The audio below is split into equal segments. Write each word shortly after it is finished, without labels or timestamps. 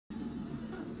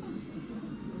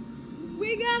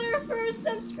We got our first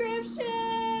subscription!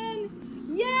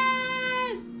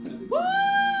 Yes!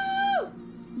 Woo!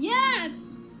 Yes!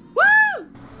 Woo!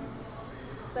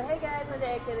 So hey guys, I'm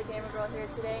the aka the Gamer Girl here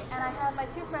today, and I have my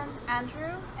two friends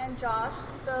Andrew and Josh.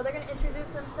 So they're gonna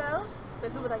introduce themselves. So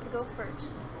who would like to go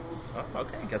first? Oh,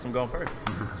 okay, guess I'm going first.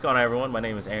 What's going on, everyone? My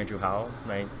name is Andrew Howl,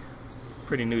 right?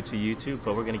 Pretty new to YouTube,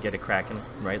 but we're gonna get it cracking,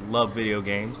 right? Love video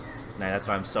games. Now that's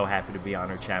why I'm so happy to be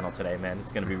on our channel today, man.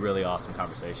 It's gonna be a really awesome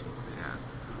conversation. Yeah.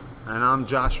 And I'm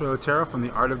Joshua Otero from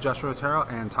The Art of Joshua Otero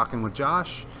and Talking with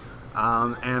Josh.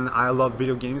 And I love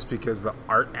video games because the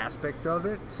art aspect of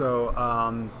it. So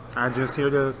I'm just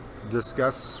here to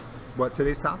discuss what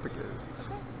today's topic is.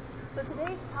 Okay. So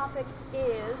today's topic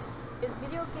is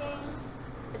video games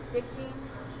addicting?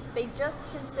 They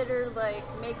just consider like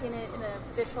making it an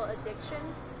official addiction.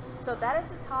 So that is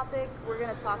the topic we're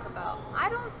going to talk about. I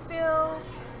don't feel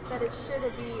that it should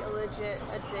be a legit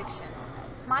addiction.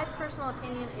 My personal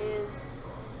opinion is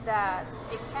that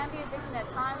it can be addicting at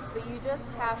times, but you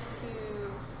just have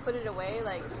to put it away.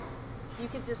 Like, you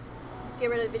could just get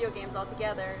rid of the video games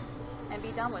altogether and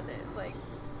be done with it. Like,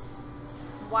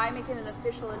 why make it an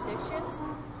official addiction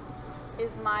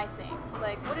is my thing.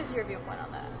 Like, what is your viewpoint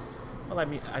on that? Well, I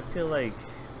mean, I feel like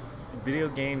video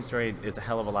games, right, is a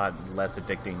hell of a lot less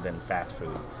addicting than fast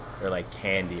food or like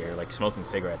candy or like smoking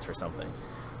cigarettes or something,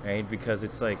 right? Because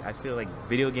it's like, I feel like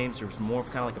video games are more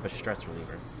kind of like a stress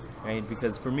reliever, right?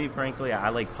 Because for me, frankly, I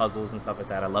like puzzles and stuff like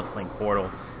that. I love playing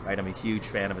Portal, right? I'm a huge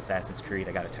fan of Assassin's Creed.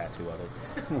 I got a tattoo of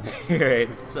it,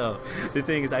 right? So the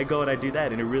thing is, I go and I do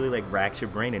that, and it really like racks your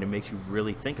brain and it makes you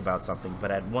really think about something.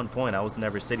 But at one point, I was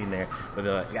never sitting there with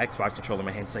a Xbox controller in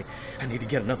my hand. It's like, I need to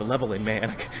get another level in,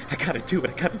 man. I gotta do it.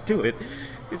 I gotta do it.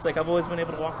 It's like I've always been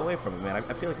able to walk away from it, man.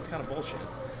 I feel like it's kind of bullshit.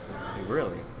 Like,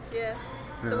 really. Yeah.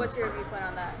 So what's your viewpoint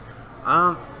on that?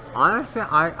 Honestly,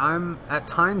 I'm at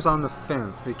times on the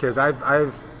fence because I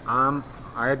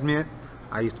admit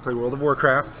I used to play World of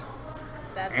Warcraft.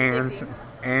 That's and addicting.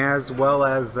 as well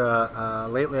as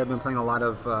lately I've been playing a lot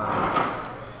of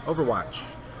Overwatch.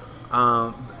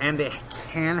 And they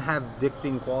can have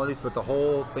addicting qualities, but the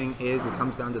whole thing is it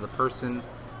comes down to the person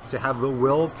to have the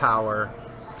willpower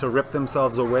to rip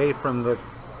themselves away from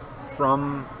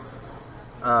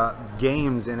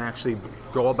games and actually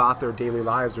go about their daily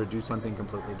lives or do something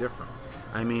completely different.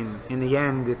 I mean, in the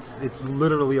end, it's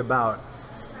literally about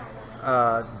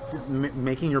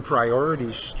making your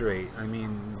priorities straight. I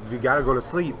mean, you got to go to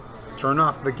sleep. Turn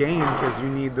off the game because you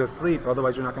need the sleep,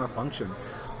 otherwise you're not going to function.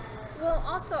 Well,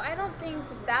 also, I don't think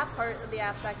that part of the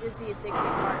aspect is the addicting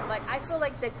part. Like, I feel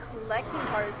like the collecting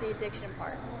part is the addiction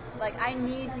part. Like, I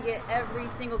need to get every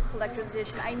single collector's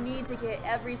edition. I need to get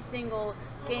every single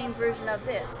game version of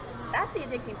this. That's the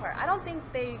addicting part. I don't think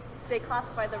they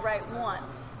classify the right one.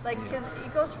 Like, because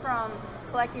it goes from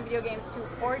collecting video games to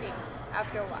hoarding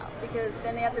after a while. Because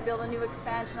then they have to build a new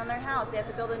expansion on their house. They have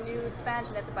to build a new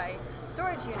expansion. They have to buy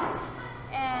storage units.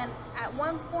 And at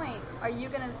one point, are you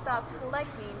going to stop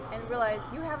collecting and realize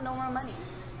you have no more money?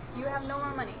 You have no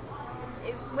more money.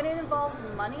 When it involves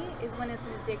money is when it's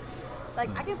addicting. Like,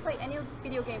 I can play any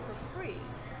video game for free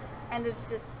and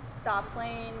just stop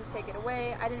playing, take it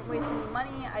away. I didn't waste any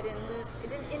money. I didn't lose. It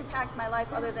didn't impact my life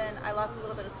other than I lost a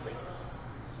little bit of sleep.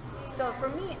 So for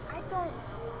me,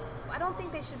 I don't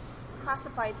think they should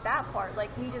classify that part,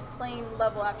 like me just playing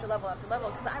level after level after level,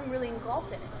 because I'm really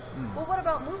engulfed in it. Well, what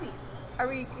about movies? Are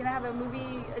we gonna have a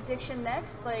movie addiction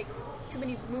next? Like, too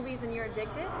many movies and you're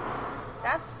addicted?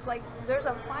 That's like, there's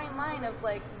a fine line of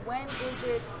like, when is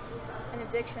it an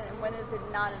addiction and when is it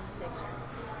not an addiction?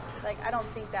 Like, I don't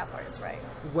think that part is right.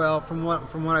 Well, from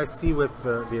what I see with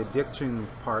the addiction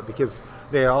part, because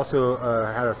they also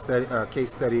had a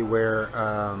case study where,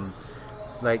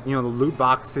 like, you know, the loot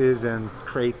boxes and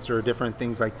crates or different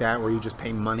things like that, where you just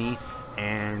pay money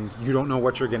and you don't know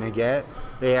what you're gonna get.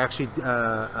 They actually,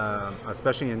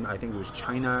 especially in, I think it was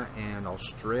China and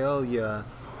Australia,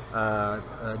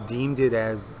 deemed it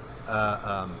as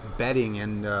betting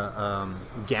and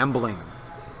gambling.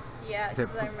 Yeah,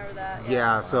 because I remember that.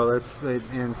 Yeah, so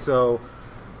and so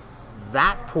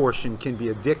that portion can be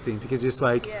addicting because it's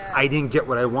like, I didn't get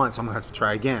what I want, so I'm gonna have to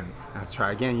try again. I have to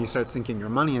try again. You start sinking your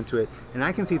money into it, and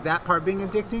I can see that part being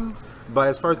addicting. But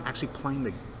as far as actually playing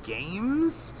the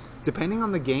games, depending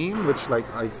on the game, which like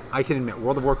I can admit,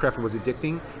 World of Warcraft was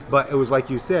addicting, but it was like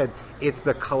you said, it's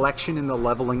the collection and the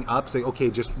leveling up. So okay,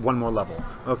 just one more level.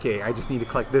 Okay, I just need to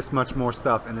collect this much more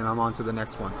stuff, and then I'm on to the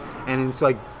next one. And it's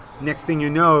like, next thing you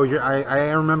know,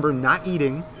 I remember not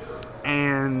eating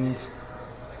and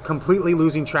completely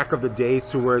losing track of the days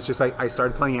to where it's just like I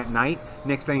started playing at night.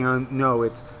 Next thing I know,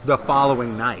 it's the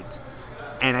following night.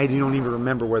 and I don't even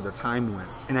remember where the time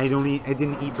went. And I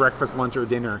didn't eat breakfast, lunch, or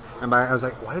dinner. And I was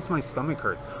like, why does my stomach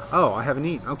hurt? Oh, I haven't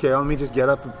eaten. Okay, let me just get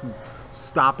up and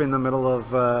stop in the middle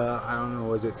of, I don't know,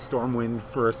 was it Stormwind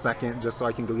for a second just so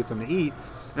I can go get something to eat.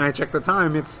 And I check the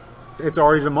time, it's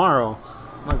already tomorrow.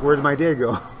 I'm like, where did my day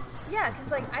go? Yeah,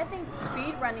 because like I think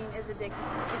speed running is addicting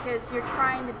because you're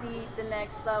trying to beat the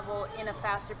next level in a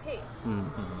faster pace.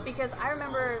 Mm-hmm. Because I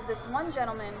remember this one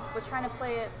gentleman was trying to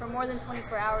play it for more than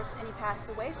 24 hours and he passed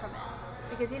away from it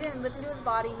because he didn't listen to his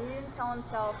body. He didn't tell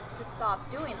himself to stop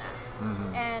doing that.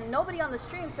 Mm-hmm. And nobody on the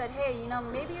stream said, hey, you know,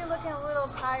 maybe you're looking a little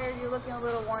tired, you're looking a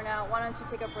little worn out. Why don't you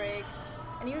take a break?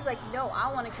 And he was like, no,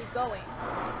 I want to keep going.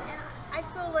 And I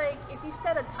feel like if you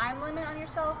set a time limit on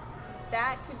yourself,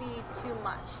 that could be too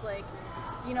much. Like,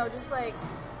 you know, just like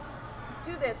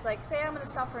do this. Like, say I'm gonna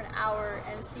stop for an hour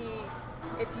and see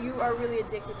if you are really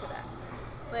addicted to that.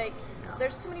 Like,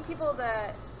 there's too many people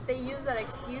that they use that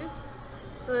excuse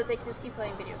so that they can just keep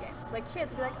playing video games. Like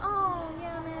kids will be like, oh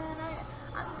yeah, man,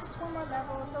 I'm just one more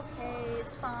level. It's okay.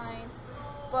 It's fine.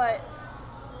 But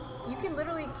you can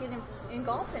literally get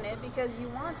engulfed in it because you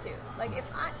want to. Like if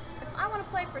I want to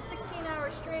play for 16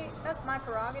 hours straight, that's my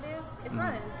prerogative. It's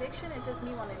not an addiction, it's just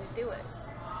me wanting to do it.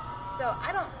 So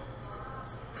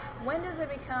when does it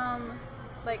become,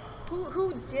 like,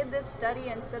 who did this study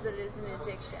and said that it is an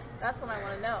addiction? That's what I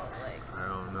want to know. Like, I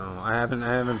don't know. I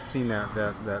haven't seen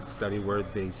that study where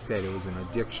they said it was an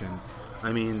addiction.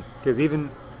 I mean, because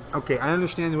I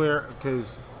understand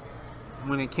because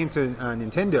when it came to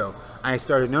Nintendo, I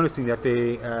started noticing that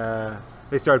they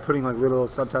started putting like little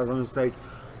subtitles on it. It's like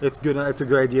it's a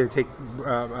good idea to take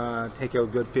a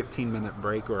good 15-minute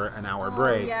break or an hour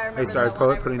break. Yeah, I remember they started that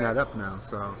one. putting that up now.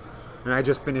 So, and I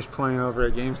just finished playing over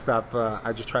at GameStop.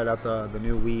 I just tried out the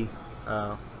new Wii.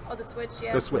 The Switch,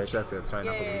 yeah. The Switch, that's it. Sorry,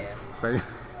 not the Wii. Yeah. It's like,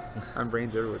 I'm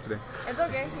brains everywhere today. It's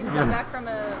okay. You come back from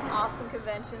an awesome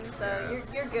convention, so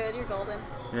Yes. you're good. You're golden.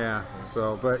 Yeah.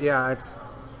 So, but yeah,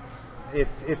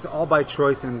 it's all by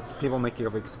choice, and people making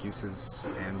up excuses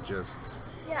and just.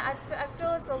 Yeah, I feel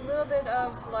it's a little bit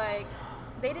of like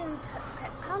they didn't.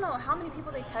 I don't know how many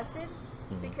people they tested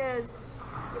because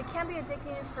it can be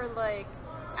addicting for like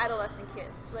adolescent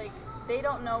kids. Like they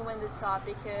don't know when to stop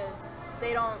because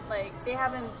they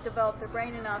haven't developed their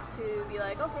brain enough to be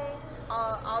like, okay,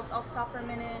 I'll stop for a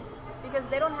minute because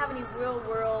they don't have any real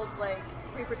world like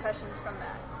repercussions from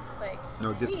that. Like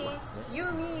No discipline.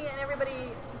 me, and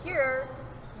everybody here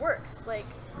works. Like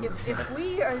if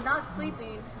we are not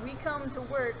sleeping, we come to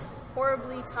work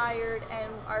horribly tired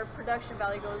and our production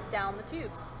value goes down the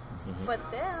tubes. Mm-hmm.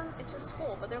 But them, it's just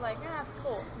school. But they're like,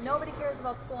 school. Nobody cares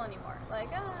about school anymore. Like,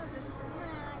 it's just,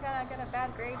 I got a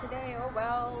bad grade today. Oh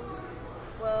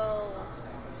well,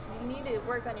 you need to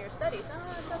work on your studies.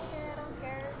 Oh, it's okay, I don't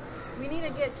care. We need to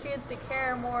get kids to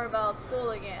care more about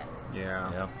school again.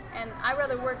 Yeah. And I'd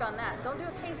rather work on that. Don't do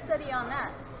a case study on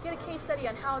that. Get a case study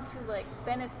on how to like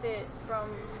benefit from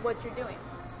what you're doing.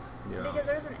 Yeah. Because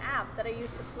there's an app that I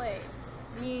used to play.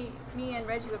 Me and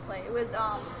Reggie would play. It was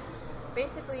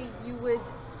basically you would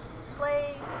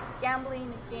play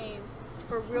gambling games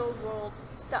for real world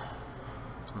stuff.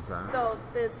 Okay. So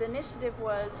the initiative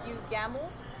was you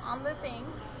gambled on the thing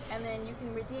and then you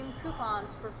can redeem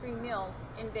coupons for free meals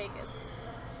in Vegas.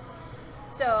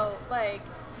 So like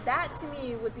that to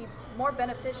me would be more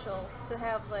beneficial to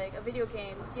have like a video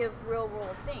game give real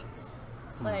world things.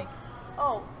 Like,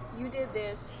 oh, you did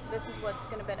this is what's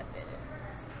gonna benefit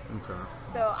it. Okay.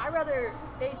 So I rather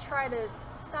they try to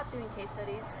stop doing case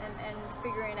studies and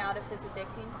figuring out if it's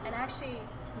addicting and actually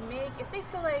if they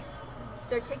feel like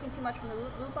they're taking too much from the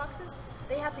loot boxes,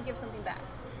 they have to give something back.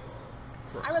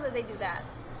 I'd rather they do that.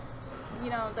 You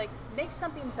know, like make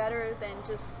something better than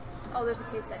just, oh, there's a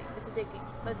case study, it's addicting,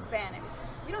 let's ban everything.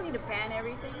 You don't need to ban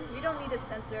everything, you don't need to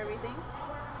censor everything.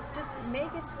 Just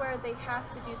make it to where they have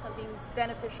to do something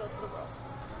beneficial to the world.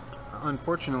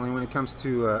 Unfortunately, when it comes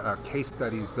to case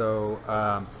studies, though,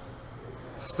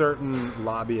 certain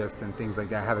lobbyists and things like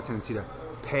that have a tendency to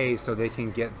pay so they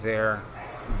can get their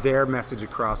message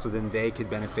across, so then they could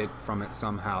benefit from it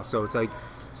somehow. So it's like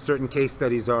certain case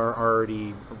studies are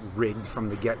already rigged from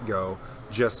the get-go,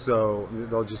 just so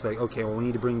they'll just like, okay, well, we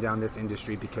need to bring down this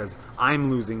industry because I'm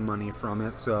losing money from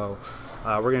it. So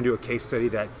we're going to do a case study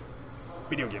that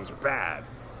video games are bad.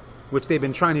 Which they've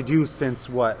been trying to do since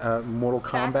what? Mortal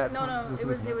Kombat? No. It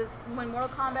was when Mortal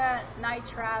Kombat, Night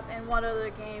Trap, and one other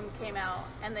game came out,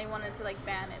 and they wanted to like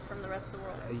ban it from the rest of the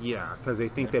world. Yeah, because they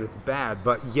think that it's bad,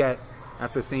 but yet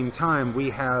at the same time,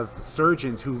 we have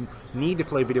surgeons who need to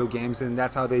play video games, and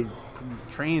that's how they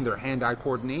train their hand-eye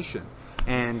coordination,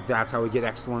 and that's how we get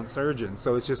excellent surgeons.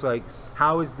 So it's just like,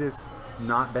 how is this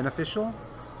not beneficial?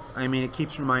 I mean, it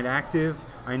keeps your mind active.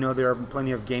 I know there are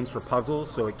plenty of games for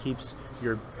puzzles, so it keeps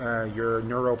your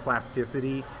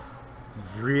neuroplasticity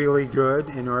really good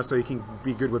in order so you can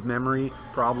be good with memory,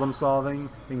 problem solving,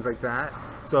 things like that.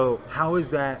 So how is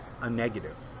that a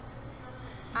negative?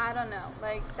 I don't know.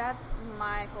 Like, that's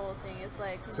my whole thing. Is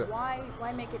like, So- why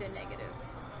make it a negative?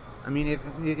 I mean,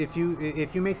 if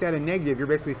you make that a negative, you're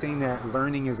basically saying that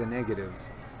learning is a negative.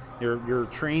 You're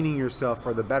training yourself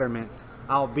for the betterment,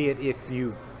 albeit if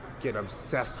you get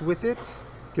obsessed with it,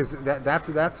 because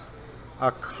that's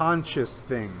a conscious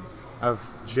thing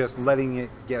of just letting it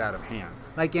get out of hand.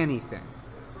 Like anything,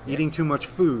 eating too much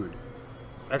food,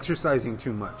 exercising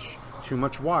too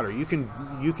much water. You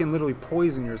can literally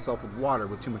poison yourself with water,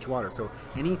 with too much water. So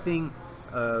anything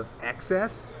of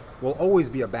excess will always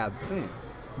be a bad thing.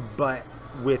 But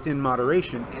within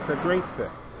moderation, it's a great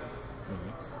thing.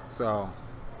 So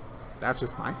that's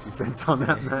just my 2 cents on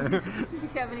that matter. Do you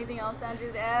have anything else,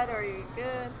 Andrew, to add, or are you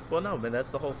good? Well, no, but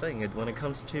that's the whole thing. When it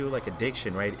comes to like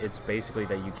addiction, right? It's basically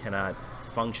that you cannot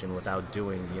function without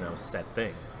doing, set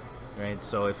thing, right?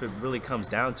 So if it really comes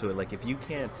down to it, like if you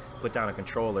can't put down a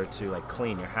controller to like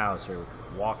clean your house or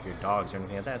walk your dogs or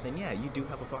anything like that, then yeah, you do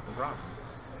have a fucking problem,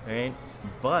 right?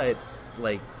 But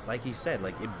like you said,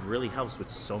 like it really helps with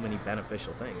so many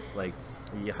beneficial things. Like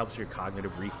it helps your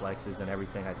cognitive reflexes and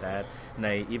everything like that.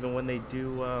 And even when they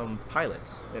do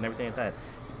pilots and everything like that,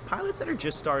 pilots that are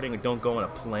just starting and don't go on a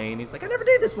plane, he's like, I never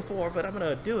did this before, but I'm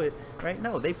gonna do it, right?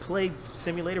 No, they play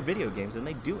simulator video games and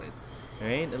they do it,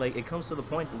 right? And like it comes to the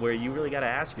point where you really gotta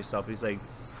ask yourself, he's like,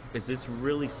 is this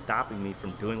really stopping me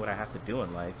from doing what I have to do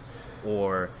in life,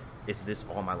 or is this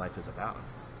all my life is about?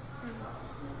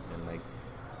 And like,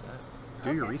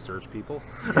 Do your research, people.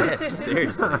 yeah,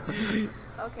 seriously.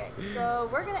 Okay, so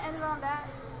we're going to end it on that.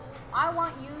 I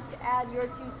want you to add your 2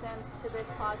 cents to this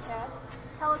podcast.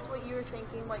 Tell us what you're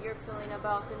thinking, what you're feeling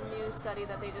about the new study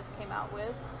that they just came out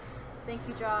with. Thank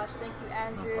you, Josh. Thank you,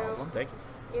 Andrew. No problem. Thank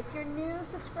you. If you're new,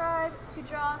 subscribe to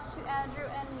Josh, to Andrew,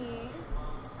 and me.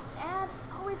 And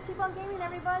always keep on gaming,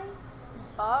 everybody.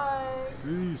 Bye.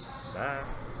 Peace.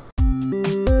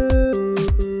 Bye.